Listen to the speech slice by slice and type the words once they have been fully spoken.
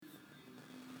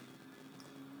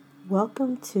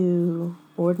Welcome to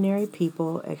Ordinary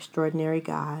People, Extraordinary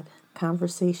God,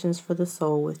 Conversations for the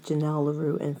Soul with Janelle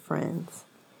LaRue and friends.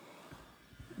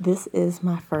 This is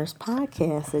my first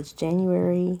podcast. It's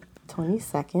January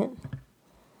 22nd,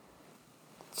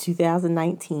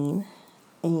 2019,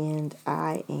 and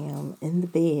I am in the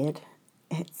bed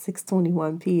at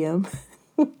 6:21 p.m.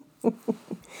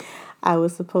 I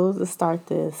was supposed to start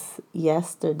this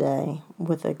yesterday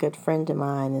with a good friend of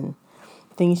mine, and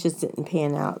things just didn't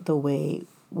pan out the way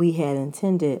we had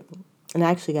intended. And I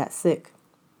actually got sick.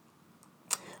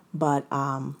 But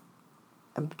I'm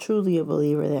truly a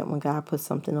believer that when God puts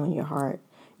something on your heart,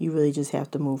 you really just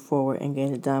have to move forward and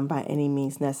get it done by any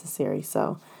means necessary.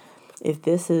 So if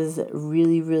this is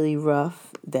really, really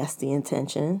rough, that's the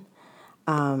intention.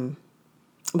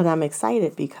 But I'm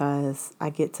excited because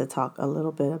I get to talk a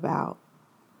little bit about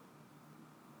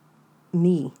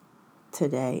me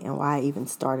today and why I even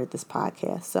started this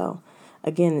podcast. So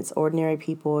again, it's Ordinary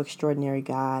People, Extraordinary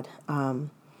God.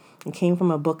 It came from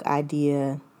a book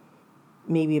idea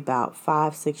maybe about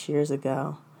 5-6 years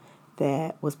ago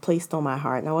that was placed on my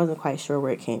heart, and I wasn't quite sure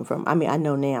where it came from. I mean, I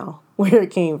know now where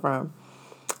it came from,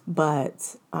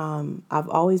 but I've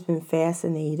always been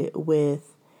fascinated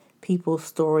with people's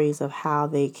stories of how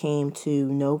they came to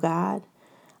know God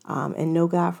and know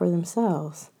God for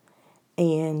themselves.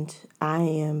 And I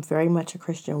am very much a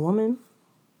Christian woman.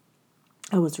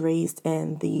 I was raised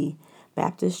in the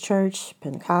Baptist church,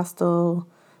 Pentecostal,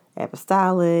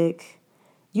 Apostolic.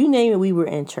 You name it, we were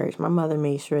in church. My mother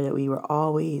made sure that we were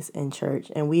always in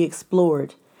church, and we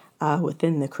explored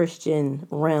within the Christian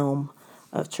realm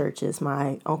of churches.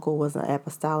 My uncle was an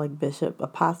apostolic bishop,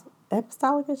 apostle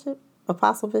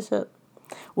bishop.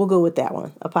 We'll go with that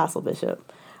one, apostle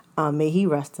bishop. May he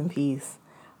rest in peace.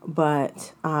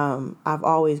 But I've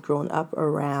always grown up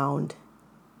around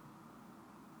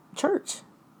church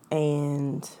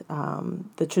and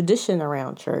the tradition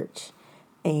around church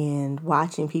and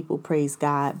watching people praise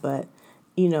God, but,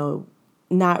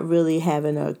 not really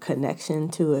having a connection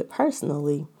to it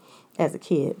personally as a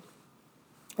kid.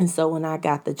 And so when I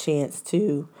got the chance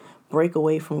to break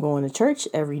away from going to church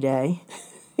every day,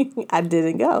 I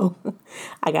didn't go.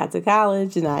 I got to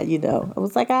college and I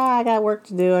was like, I got work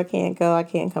to do. I can't go. I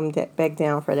can't come back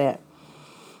down for that.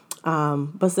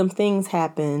 But some things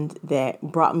happened that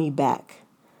brought me back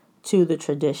to the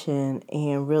tradition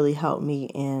and really helped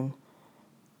me in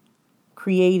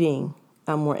creating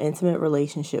a more intimate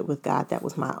relationship with God that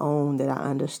was my own, that I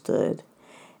understood.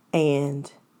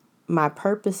 And my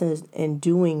purpose in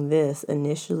doing this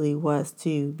initially was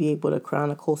to be able to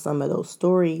chronicle some of those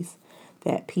stories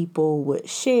that people would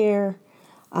share,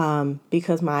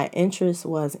 because my interest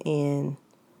was in,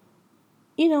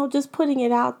 just putting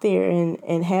it out there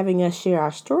and having us share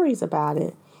our stories about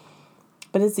it.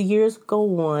 But as the years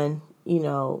go on,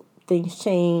 things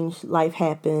change, life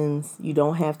happens, you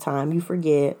don't have time, you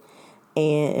forget.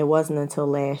 And it wasn't until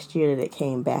last year that it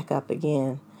came back up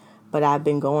again. But I've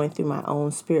been going through my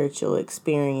own spiritual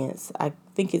experience. I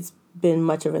think it's been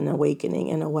much of an awakening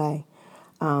in a way.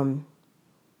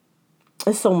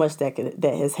 There's so much that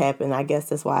has happened. I guess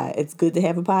that's why it's good to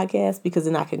have a podcast, because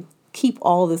then I can keep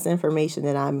all this information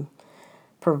that I'm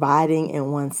providing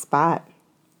in one spot.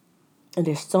 And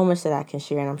there's so much that I can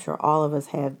share, and I'm sure all of us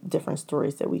have different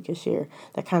stories that we can share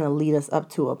that kind of lead us up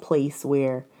to a place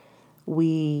where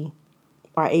we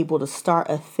are able to start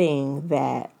a thing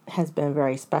that has been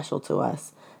very special to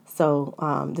us. So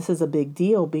this is a big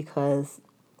deal because,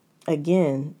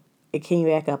 again, it came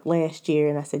back up last year,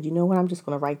 and I said, you know what, I'm just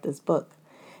going to write this book.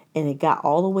 And it got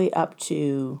all the way up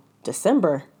to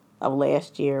December of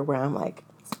last year where I'm like,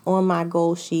 it's on my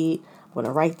goal sheet. I'm going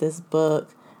to write this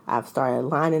book. I've started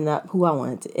lining up who I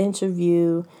wanted to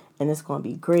interview, and it's going to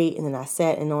be great. And then I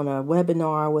sat in on a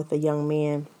webinar with a young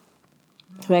man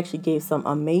who actually gave some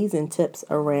amazing tips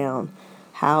around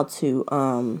how to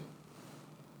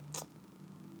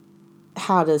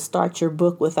start your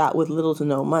book with little to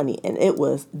no money. And it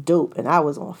was dope, and I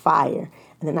was on fire.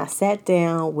 And then I sat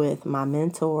down with my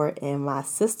mentor and my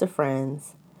sister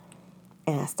friends,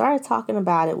 and I started talking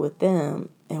about it with them.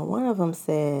 And one of them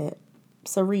said,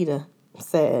 Sarita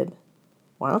said,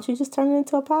 why don't you just turn it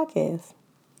into a podcast?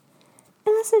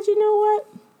 And I said, you know what?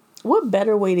 What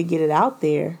better way to get it out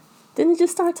there than to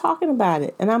just start talking about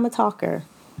it? And I'm a talker.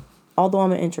 Although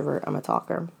I'm an introvert, I'm a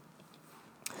talker.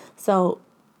 So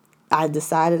I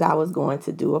decided I was going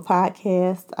to do a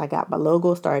podcast. I got my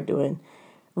logo, started doing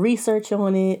research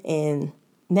on it, and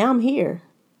now I'm here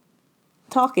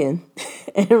talking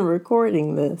and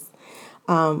recording this.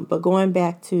 But going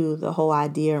back to the whole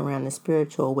idea around the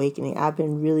spiritual awakening, I've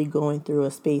been really going through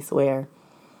a space where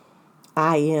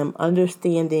I am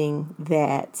understanding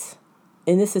that,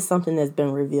 and this is something that's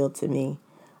been revealed to me,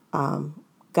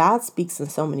 God speaks in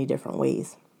so many different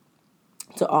ways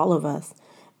to all of us.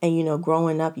 And,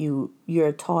 growing up,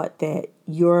 you're taught that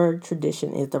your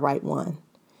tradition is the right one.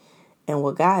 And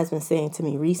what God has been saying to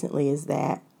me recently is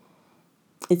that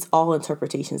it's all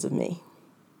interpretations of me.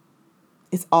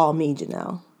 It's all me,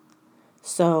 Janelle.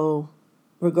 So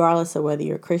regardless of whether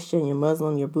you're Christian, you're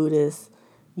Muslim, you're Buddhist,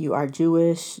 you are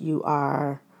Jewish, you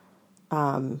are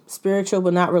spiritual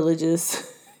but not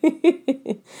religious,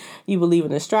 you believe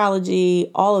in astrology,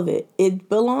 all of it, it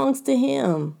belongs to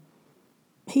him.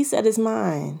 He said it's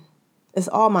mine. It's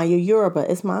all mine. You're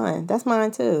Yoruba. It's mine. That's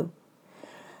mine too.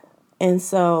 And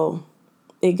so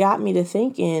it got me to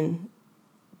thinking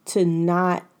to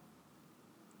not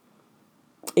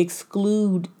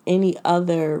exclude any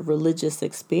other religious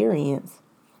experience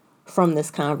from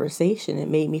this conversation. It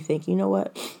made me think, you know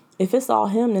what? If it's all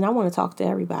him, then I want to talk to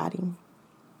everybody.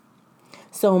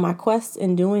 So my quest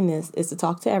in doing this is to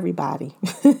talk to everybody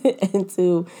and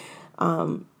to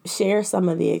share some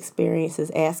of the experiences,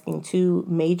 asking two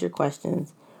major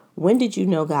questions. When did you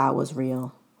know God was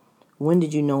real? When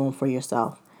did you know him for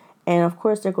yourself? And of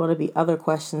course, there are going to be other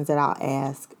questions that I'll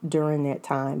ask during that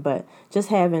time. But just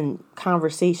having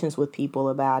conversations with people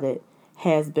about it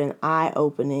has been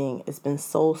eye-opening. It's been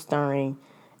soul-stirring.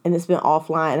 And it's been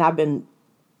offline. And I've been,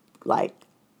 like,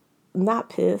 not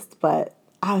pissed, but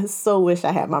I so wish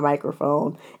I had my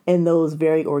microphone in those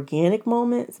very organic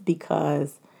moments,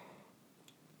 because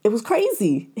it was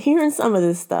crazy hearing some of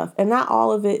this stuff. And not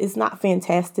all of it is not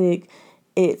fantastic.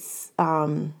 It's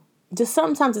just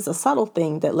sometimes it's a subtle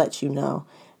thing that lets you know.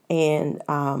 And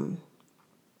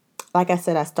like I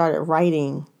said, I started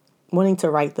wanting to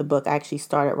write the book. I actually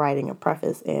started writing a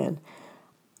preface. And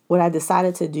what I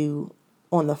decided to do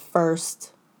on the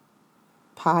first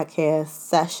podcast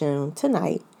session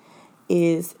tonight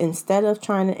is, instead of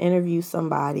trying to interview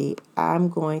somebody, I'm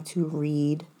going to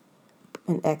read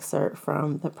an excerpt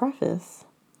from the preface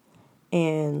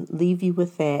and leave you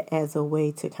with that as a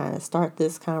way to kind of start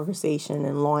this conversation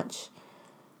and launch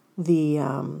the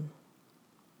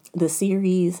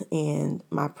series. And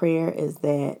my prayer is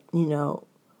that,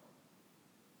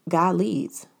 God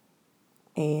leads.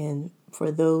 And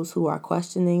for those who are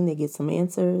questioning, they get some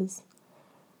answers.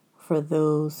 For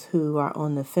those who are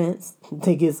on the fence,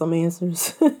 they get some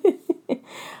answers.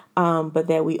 But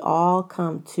that we all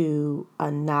come to a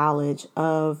knowledge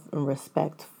of and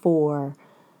respect for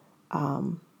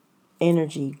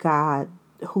energy, God,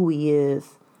 who he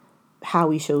is, how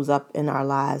he shows up in our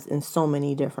lives in so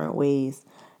many different ways.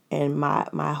 And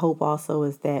my hope also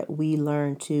is that we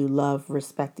learn to love,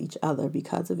 respect each other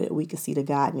because of it. We can see the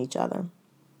God in each other.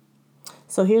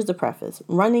 So here's the preface.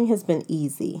 Running has been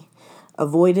easy.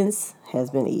 Avoidance has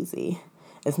been easy.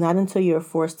 It's not until you're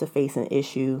forced to face an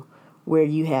issue where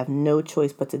you have no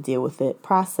choice but to deal with it,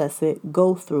 process it,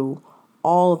 go through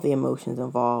all of the emotions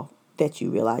involved, that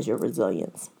you realize your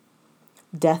resilience.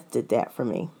 Death did that for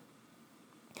me.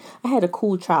 I had a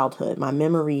cool childhood. My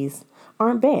memories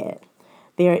aren't bad.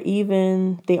 They aren't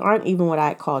even what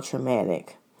I'd call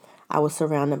traumatic. I was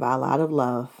surrounded by a lot of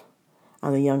love.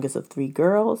 I'm the youngest of 3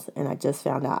 girls, and I just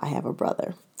found out I have a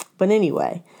brother. But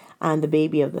anyway, I'm the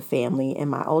baby of the family, and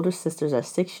my older sisters are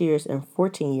 6 years and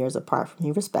 14 years apart from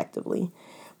me, respectively.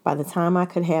 By the time I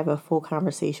could have a full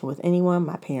conversation with anyone,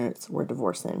 my parents were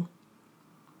divorcing.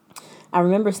 I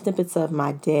remember snippets of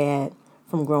my dad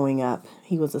from growing up.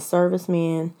 He was a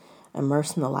serviceman,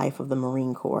 immersed in the life of the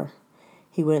Marine Corps.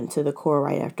 He went to the Corps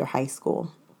right after high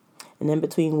school. And in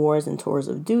between wars and tours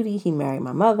of duty, he married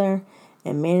my mother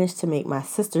and managed to make my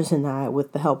sisters and I,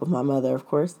 with the help of my mother, of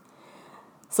course.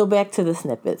 So back to the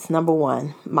snippets. Number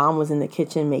 1, Mom was in the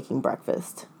kitchen making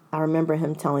breakfast. I remember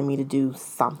him telling me to do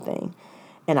something,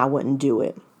 and I wouldn't do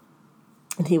it.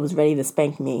 And he was ready to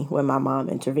spank me when my mom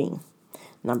intervened.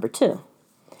 Number 2,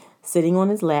 sitting on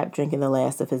his lap drinking the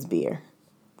last of his beer.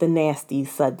 The nasty,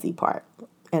 sudsy part.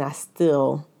 And I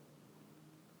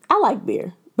like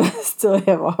beer, but I still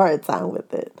have a hard time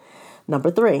with it.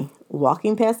 Number 3,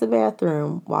 walking past the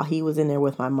bathroom while he was in there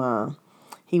with my mom.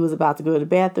 He was about to go to the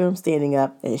bathroom, standing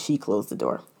up, and she closed the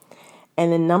door.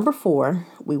 And then number 4,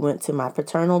 we went to my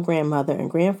paternal grandmother and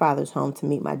grandfather's home to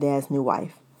meet my dad's new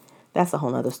wife. That's a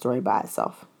whole other story by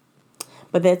itself.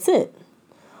 But that's it.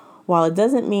 While it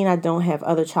doesn't mean I don't have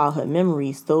other childhood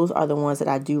memories, those are the ones that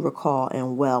I do recall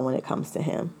and well when it comes to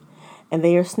him. And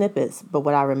they are snippets, but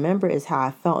what I remember is how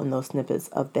I felt in those snippets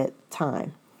of that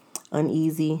time.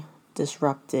 Uneasy,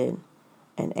 disrupted,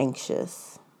 and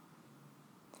anxious.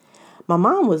 My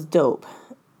mom was dope,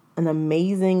 an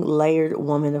amazing, layered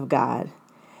woman of God.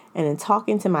 And in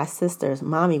talking to my sisters,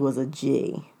 Mommy was a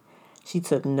G. She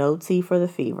took no tea for the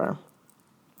fever.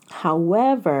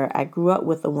 However, I grew up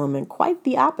with a woman quite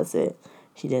the opposite.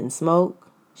 She didn't smoke.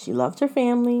 She loved her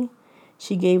family.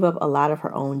 She gave up a lot of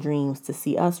her own dreams to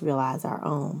see us realize our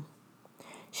own.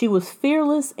 She was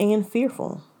fearless and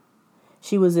fearful.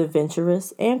 She was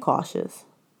adventurous and cautious.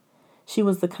 She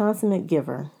was the consummate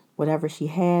giver. Whatever she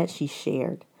had, she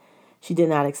shared. She did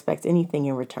not expect anything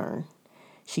in return.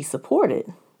 She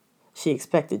supported. She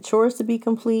expected chores to be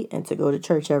complete and to go to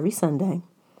church every Sunday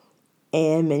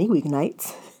and many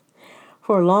weeknights.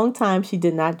 For a long time, she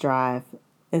did not drive,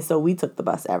 and so we took the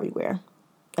bus everywhere,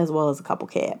 as well as a couple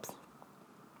cabs.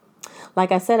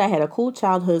 Like I said, I had a cool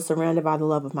childhood surrounded by the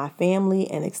love of my family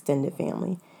and extended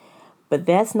family. But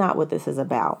that's not what this is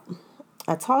about.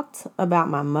 I talked about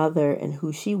my mother and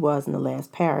who she was in the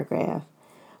last paragraph,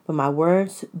 but my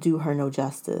words do her no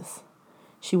justice.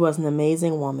 She was an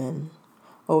amazing woman.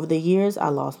 Over the years, I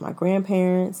lost my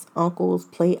grandparents, uncles,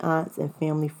 play aunts, and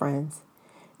family friends.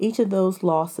 Each of those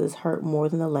losses hurt more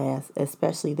than the last,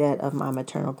 especially that of my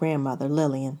maternal grandmother,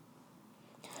 Lillian.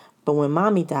 But when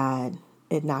Mommy died,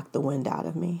 it knocked the wind out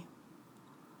of me.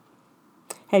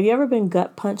 Have you ever been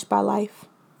gut punched by life?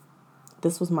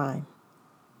 This was mine.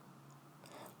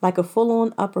 Like a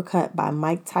full-on uppercut by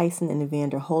Mike Tyson and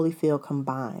Evander Holyfield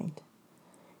combined.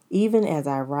 Even as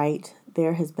I write,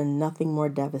 there has been nothing more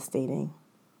devastating.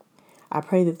 I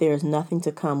pray that there is nothing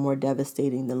to come more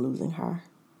devastating than losing her.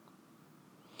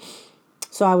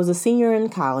 So I was a senior in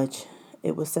college.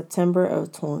 It was September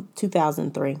of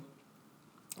 2003.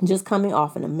 Just coming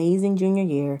off an amazing junior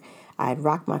year, I had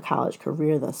rocked my college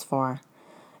career thus far.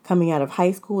 Coming out of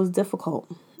high school was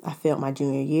difficult. I failed my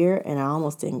junior year and I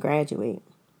almost didn't graduate.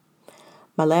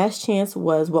 My last chance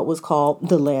was what was called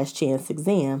the last chance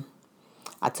exam.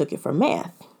 I took it for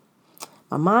math.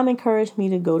 My mom encouraged me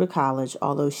to go to college,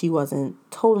 although she wasn't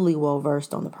totally well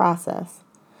versed on the process.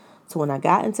 So when I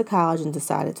got into college and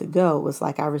decided to go, it was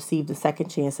like I received a second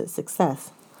chance at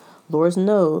success. Lord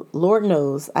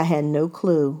knows I had no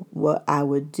clue what I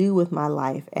would do with my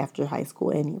life after high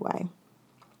school anyway.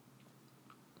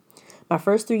 My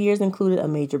first 3 years included a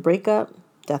major breakup,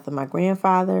 death of my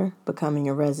grandfather, becoming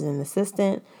a resident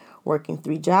assistant, working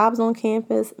 3 jobs on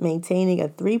campus, maintaining a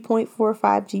 3.45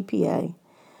 GPA,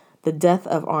 the death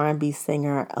of R&B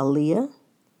singer Aaliyah,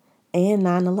 and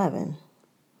 9/11.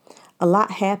 A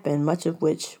lot happened, much of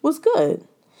which was good.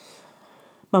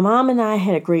 My mom and I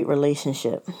had a great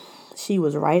relationship. She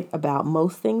was right about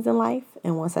most things in life,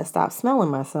 and once I stopped smelling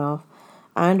myself,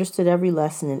 I understood every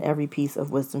lesson and every piece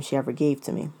of wisdom she ever gave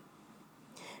to me.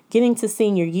 Getting to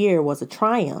senior year was a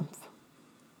triumph.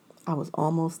 I was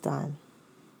almost done.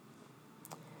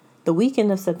 The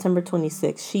weekend of September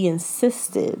 26th, she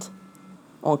insisted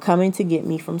on coming to get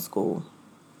me from school.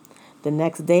 The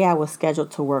next day, I was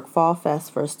scheduled to work Fall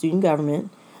Fest for student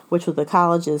government, which was the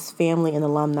college's family and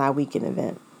alumni weekend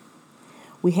event.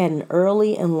 We had an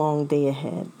early and long day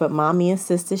ahead, but Mommy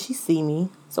insisted she see me,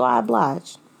 so I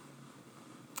obliged.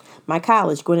 My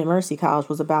college, Gwinnett Mercy College,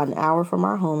 was about an hour from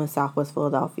our home in Southwest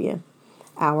Philadelphia.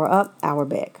 Hour up, hour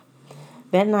back.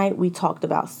 That night, we talked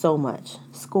about so much.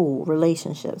 School,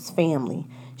 relationships, family.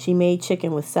 She made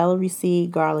chicken with celery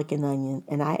seed, garlic, and onion,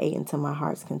 and I ate until my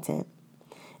heart's content.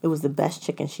 It was the best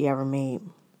chicken she ever made.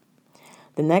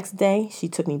 The next day, she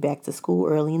took me back to school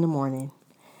early in the morning.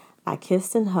 I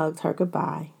kissed and hugged her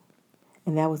goodbye,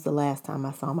 and that was the last time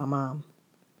I saw my mom.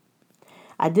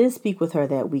 I did speak with her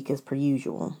that week as per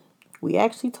usual. We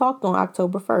actually talked on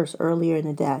October 1st, earlier in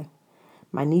the day.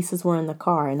 My nieces were in the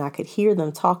car, and I could hear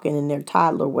them talking in their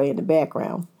toddler way in the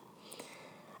background.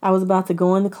 I was about to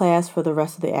go into class for the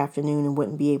rest of the afternoon and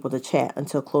wouldn't be able to chat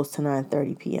until close to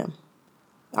 9:30 p.m.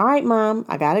 All right, Mom,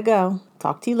 I gotta go.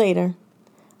 Talk to you later.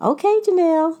 Okay,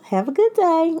 Janelle, have a good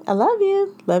day. I love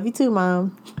you. Love you too,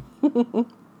 Mom.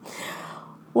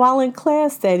 While in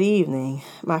class that evening,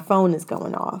 my phone is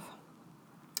going off.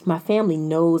 My family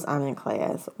knows I'm in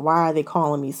class. Why are they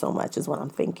calling me so much is what I'm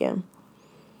thinking.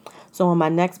 So on my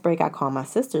next break, I call my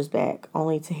sisters back,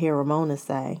 only to hear Ramona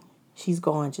say, "She's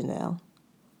gone, Janelle."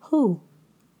 Who?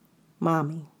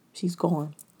 Mommy. She's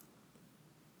gone.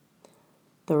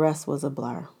 The rest was a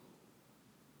blur.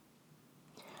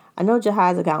 I know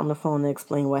Jahiza got on the phone to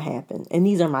explain what happened, and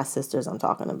these are my sisters I'm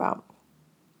talking about.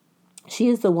 She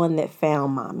is the one that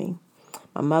found Mommy.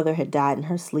 My mother had died in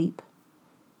her sleep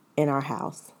in our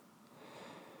house.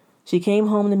 She came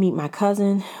home to meet my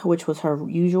cousin, which was her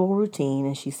usual routine,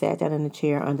 and she sat down in a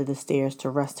chair under the stairs to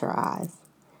rest her eyes,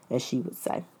 as she would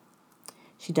say.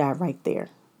 She died right there.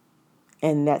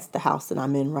 And that's the house that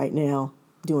I'm in right now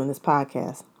doing this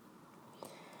podcast.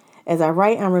 As I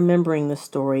write, I'm remembering the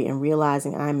story and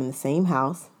realizing I'm in the same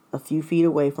house, a few feet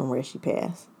away from where she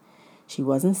passed. She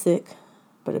wasn't sick,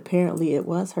 but apparently it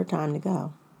was her time to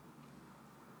go.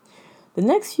 The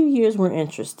next few years were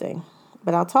interesting,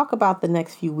 but I'll talk about the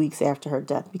next few weeks after her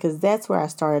death because that's where I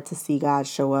started to see God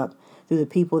show up through the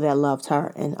people that loved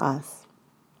her and us.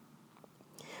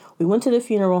 We went to the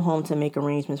funeral home to make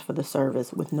arrangements for the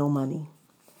service with no money.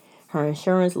 Her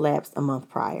insurance lapsed a month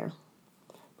prior.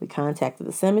 We contacted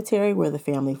the cemetery where the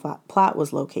family plot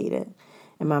was located,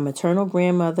 and my maternal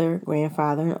grandmother,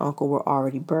 grandfather, and uncle were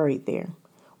already buried there.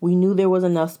 We knew there was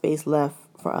enough space left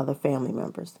for other family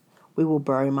members. We will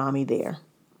bury Mommy there.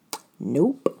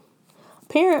 Nope.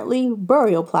 Apparently,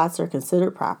 burial plots are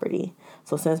considered property.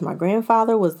 So since my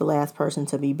grandfather was the last person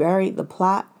to be buried, the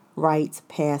plot rights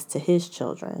passed to his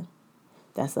children.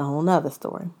 That's a whole nother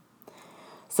story.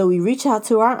 So we reach out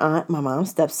to our aunt, my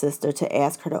mom's stepsister, to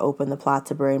ask her to open the plot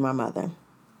to bury my mother.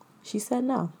 She said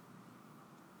no.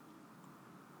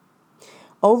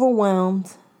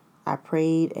 Overwhelmed, I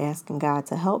prayed, asking God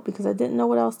to help because I didn't know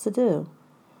what else to do.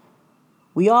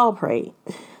 We all prayed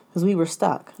because we were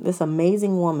stuck. This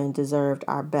amazing woman deserved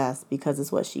our best because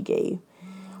it's what she gave.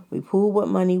 We pooled what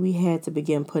money we had to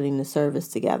begin putting the service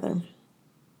together.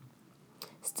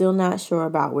 Still not sure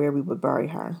about where we would bury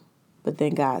her, but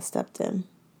then God stepped in.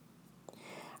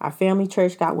 Our family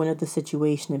church got wind of the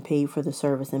situation and paid for the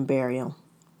service and burial.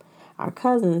 Our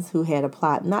cousins, who had a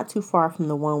plot not too far from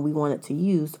the one we wanted to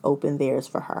use, opened theirs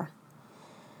for her.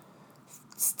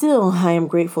 Still, I am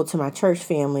grateful to my church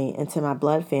family and to my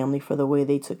blood family for the way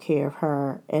they took care of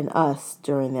her and us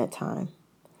during that time.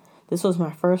 This was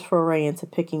my first foray into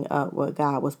picking up what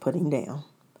God was putting down.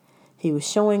 He was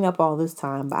showing up all this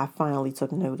time, but I finally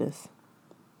took notice.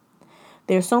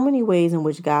 There are so many ways in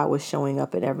which God was showing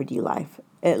up in everyday life.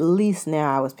 At least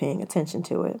now I was paying attention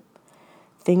to it.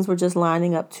 Things were just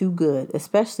lining up too good,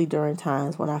 especially during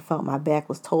times when I felt my back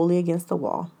was totally against the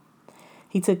wall.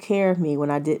 He took care of me when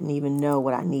I didn't even know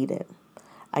what I needed.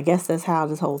 I guess that's how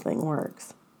this whole thing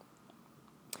works.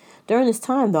 During this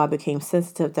time, though, I became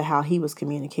sensitive to how he was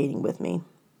communicating with me.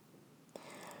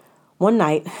 One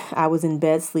night, I was in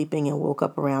bed sleeping and woke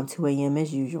up around 2 a.m.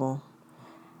 as usual.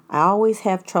 I always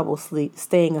have trouble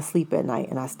staying asleep at night,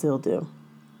 and I still do.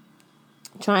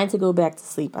 Trying to go back to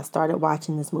sleep, I started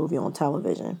watching this movie on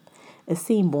television. It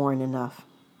seemed boring enough.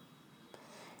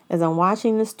 As I'm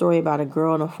watching this story about a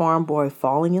girl and a farm boy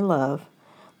falling in love,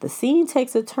 the scene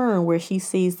takes a turn where she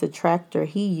sees the tractor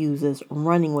he uses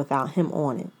running without him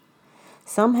on it.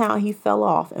 Somehow he fell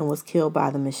off and was killed by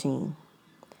the machine.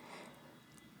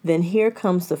 Then here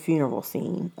comes the funeral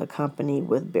scene, accompanied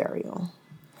with burial.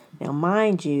 Now,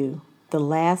 mind you, the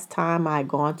last time I had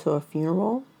gone to a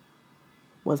funeral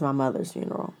was my mother's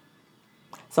funeral.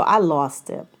 So I lost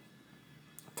it.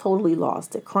 Totally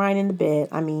lost it. Crying in the bed.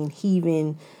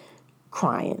 Heaving,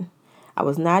 crying. I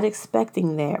was not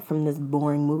expecting that from this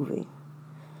boring movie.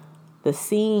 The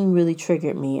scene really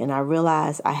triggered me, and I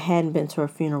realized I hadn't been to a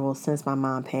funeral since my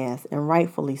mom passed, and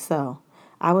rightfully so.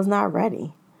 I was not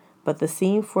ready, but the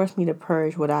scene forced me to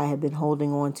purge what I had been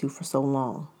holding on to for so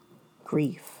long.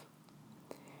 Grief.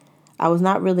 I was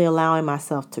not really allowing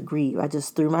myself to grieve. I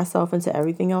just threw myself into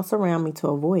everything else around me to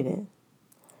avoid it.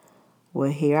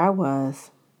 Well, here I was,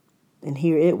 and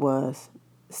here it was,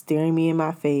 staring me in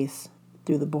my face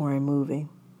through the boring movie.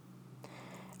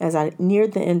 As I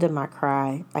neared the end of my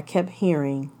cry, I kept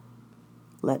hearing,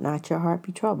 "Let not your heart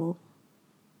be troubled."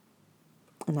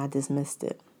 And I dismissed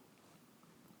it.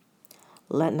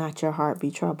 Let not your heart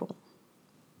be troubled.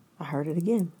 I heard it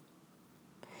again.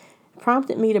 It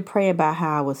prompted me to pray about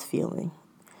how I was feeling.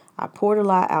 I poured a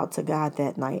lot out to God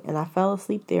that night, and I fell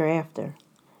asleep thereafter.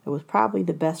 It was probably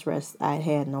the best rest I had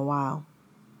had in a while.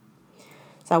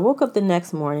 So I woke up the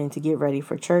next morning to get ready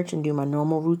for church and do my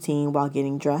normal routine while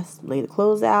getting dressed, lay the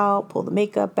clothes out, pull the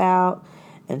makeup out,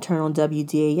 and turn on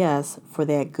WDAS for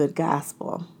that good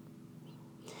gospel.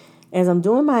 As I'm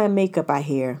doing my makeup, I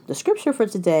hear, the scripture for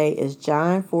today is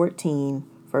John 14,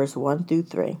 verse 1 through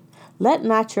 3. Let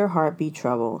not your heart be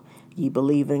troubled. Ye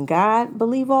believe in God,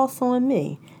 believe also in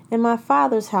me. In my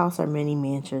Father's house are many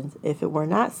mansions. If it were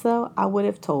not so, I would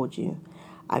have told you.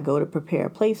 I go to prepare a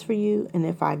place for you, and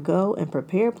if I go and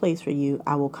prepare a place for you,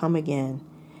 I will come again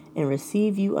and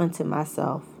receive you unto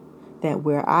myself, that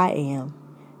where I am,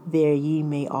 there ye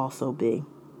may also be.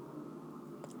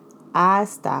 I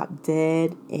stopped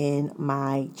dead in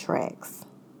my tracks.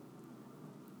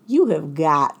 You have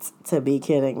got to be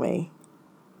kidding me.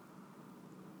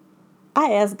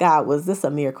 I asked God, was this a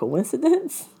mere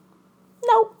coincidence?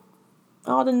 Nope.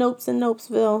 All the nopes in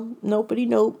Nopesville. Nopety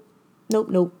nope.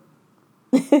 Nope.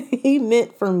 He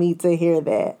meant for me to hear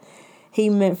that. He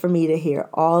meant for me to hear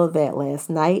all of that last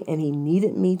night, and he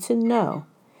needed me to know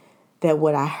that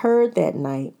what I heard that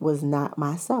night was not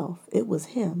myself. It was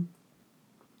him.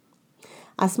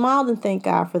 I smiled and thanked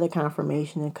God for the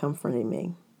confirmation and comforting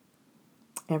me.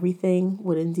 Everything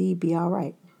would indeed be all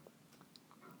right.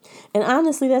 And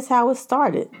honestly, that's how it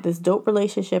started. This dope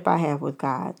relationship I have with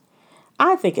God.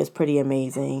 I think it's pretty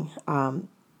amazing. And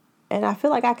I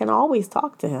feel like I can always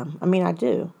talk to him. I mean, I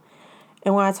do.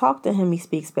 And when I talk to him, he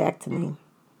speaks back to me.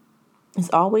 It's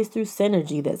always through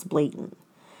synergy that's blatant.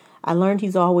 I learned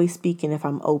he's always speaking if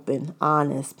I'm open,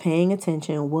 honest, paying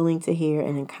attention, willing to hear,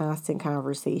 and in constant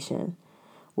conversation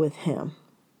with him.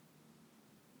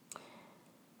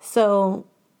 So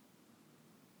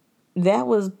that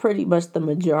was pretty much the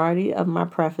majority of my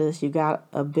preface. You got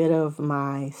a bit of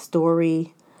my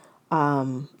story.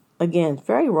 Again,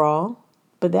 very raw,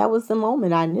 but that was the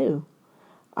moment I knew.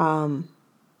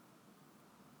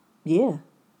 Yeah,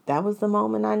 that was the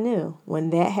moment I knew. When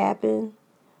that happened,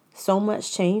 so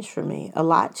much changed for me. A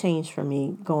lot changed for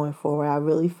me going forward. I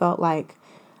really felt like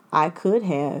I could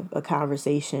have a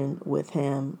conversation with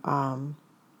him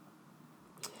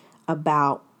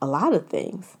about a lot of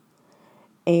things.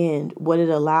 And what it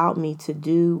allowed me to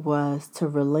do was to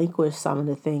relinquish some of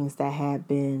the things that had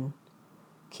been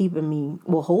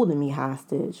holding me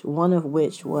hostage. One of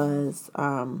which was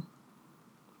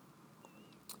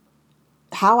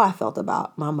how I felt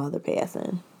about my mother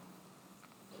passing.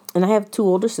 And I have 2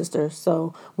 older sisters,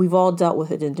 so we've all dealt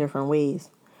with it in different ways.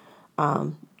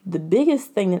 The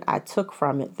biggest thing that I took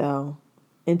from it, though,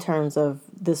 in terms of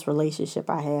this relationship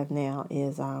I have now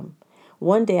is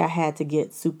one day I had to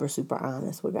get super, super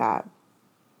honest with God.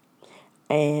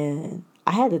 And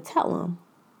I had to tell him,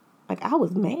 like, I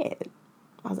was mad.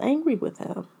 I was angry with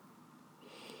him.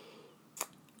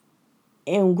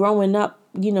 And growing up,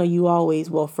 you always,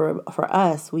 for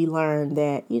us, we learned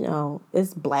that,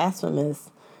 it's blasphemous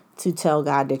to tell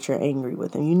God that you're angry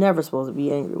with him. You're never supposed to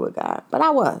be angry with God. But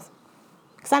I was.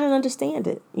 Because I didn't understand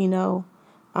it,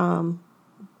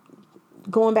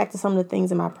 Going back to some of the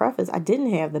things in my preface, I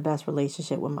didn't have the best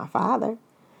relationship with my father.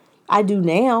 I do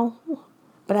now,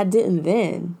 but I didn't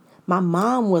then. My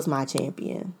mom was my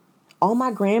champion. All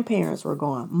my grandparents were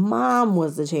gone. Mom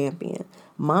was the champion.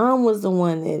 Mom was the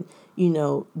one that,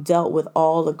 dealt with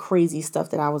all the crazy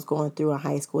stuff that I was going through in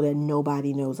high school that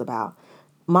nobody knows about.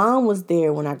 Mom was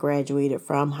there when I graduated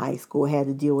from high school, had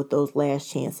to deal with those last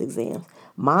chance exams.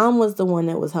 Mom was the one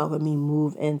that was helping me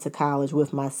move into college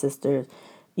with my sisters,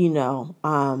 and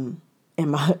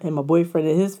my boyfriend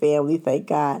and his family, thank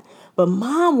God. But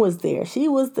mom was there. She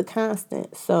was the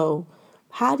constant. So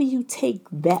how do you take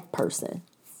that person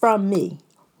from me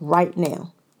right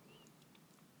now?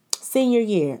 Senior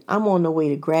year, I'm on the way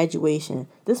to graduation.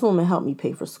 This woman helped me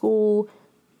pay for school.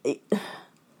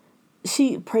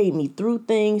 She prayed me through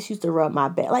things. She used to rub my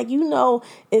back. Like,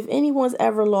 if anyone's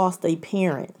ever lost a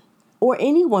parent or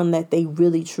anyone that they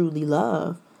really, truly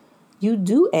love, you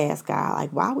do ask God, like,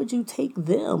 why would you take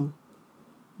them?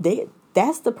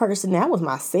 That's the person, that was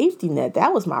my safety net.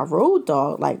 That was my road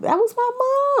dog. Like, that was my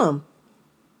mom.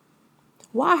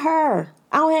 Why her?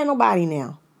 I don't have nobody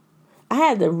now. I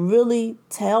had to really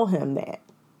tell him that.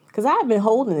 Because I had been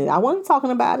holding it. I wasn't talking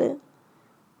about it.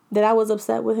 That I was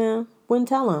upset with him. Wouldn't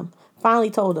tell him. Finally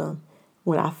told him.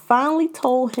 When I finally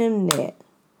told him that,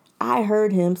 I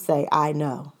heard him say, I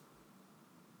know.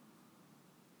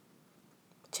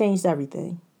 Changed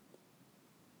everything.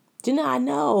 Jenna, I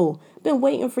know. Been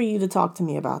waiting for you to talk to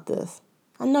me about this.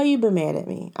 I know you've been mad at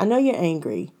me. I know you're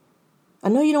angry. I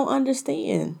know you don't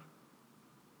understand.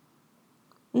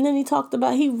 And then he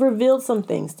revealed some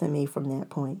things to me from that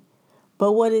point.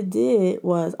 But what it did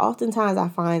was, oftentimes I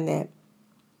find that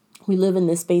we live in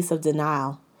this space of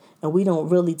denial and we don't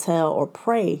really tell or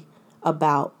pray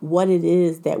about what it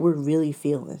is that we're really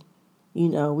feeling.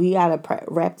 We got to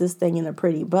wrap this thing in a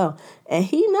pretty bow. And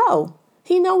he know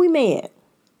we mad.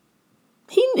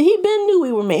 He been knew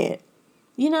we were mad,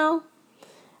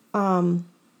 And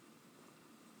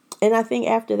I think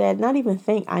after that,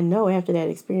 after that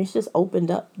experience just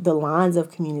opened up the lines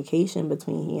of communication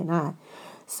between he and I.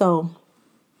 So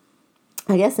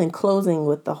I guess in closing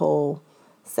with the whole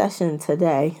session,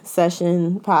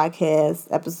 podcast,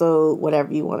 episode,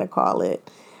 whatever you want to call it,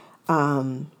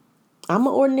 I'm an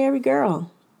ordinary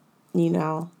girl,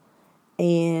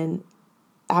 and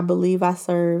I believe I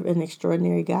serve an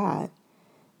extraordinary God.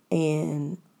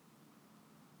 And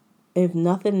if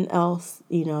nothing else,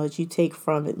 that you take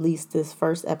from at least this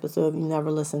first episode, if you never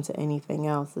listen to anything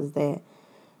else, is that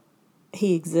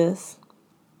he exists.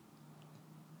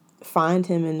 Find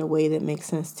him in the way that makes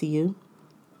sense to you.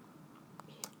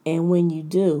 And when you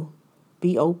do,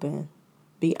 be open.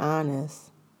 Be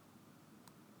honest.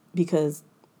 Because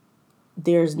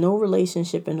there's no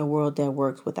relationship in the world that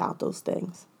works without those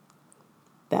things.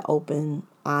 That open,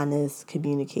 honest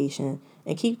communication.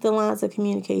 And keep the lines of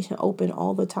communication open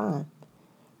all the time.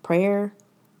 Prayer,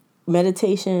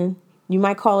 meditation, you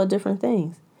might call it different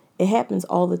things. It happens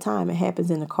all the time. It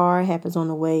happens in the car. It happens on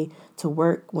the way to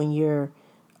work when you're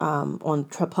on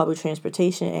public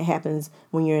transportation. It happens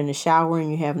when you're in the shower and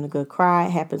you're having a good cry.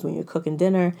 It happens when you're cooking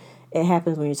dinner. It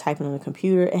happens when you're typing on the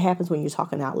computer. It happens when you're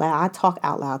talking out loud. I talk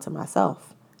out loud to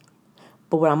myself.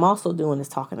 But what I'm also doing is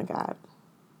talking to God.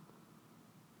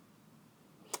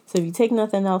 So if you take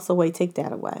nothing else away, take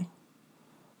that away.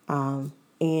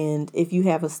 And if you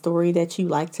have a story that you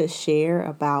like to share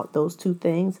about those two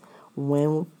things,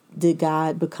 when did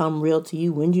God become real to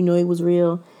you? When did you know he was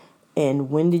real? And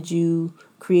when did you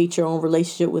create your own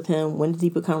relationship with him? When did he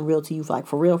become real to you? Like,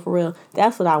 for real, for real?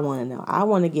 That's what I want to know. I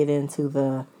want to get into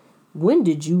the, when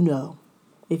did you know?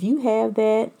 If you have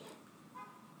that,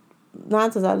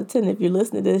 9 times out of 10, if you're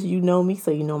listening to this, you know me.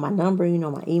 So you know my number, you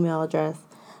know my email address.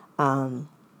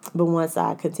 But once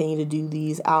I continue to do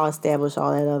these, I'll establish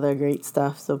all that other great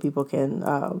stuff so people can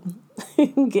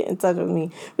get in touch with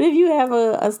me. But if you have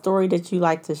a story that you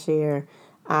like to share,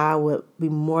 I would be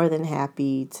more than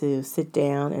happy to sit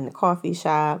down in the coffee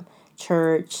shop,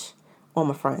 church, on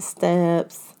my front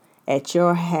steps, at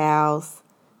your house.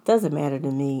 Doesn't matter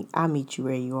to me. I'll meet you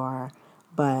where you are.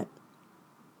 But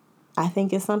I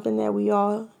think it's something that we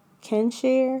all can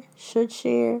share, should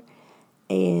share,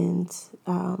 and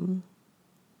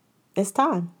it's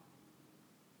time.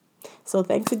 So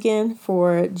thanks again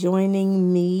for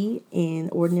joining me in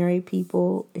Ordinary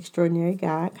People, Extraordinary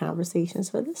God, Conversations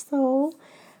for the Soul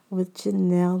with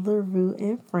Janelle LaRue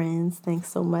and friends. Thanks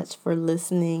so much for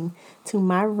listening to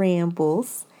my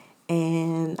rambles,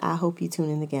 and I hope you tune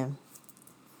in again.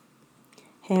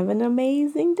 Have an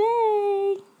amazing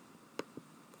day.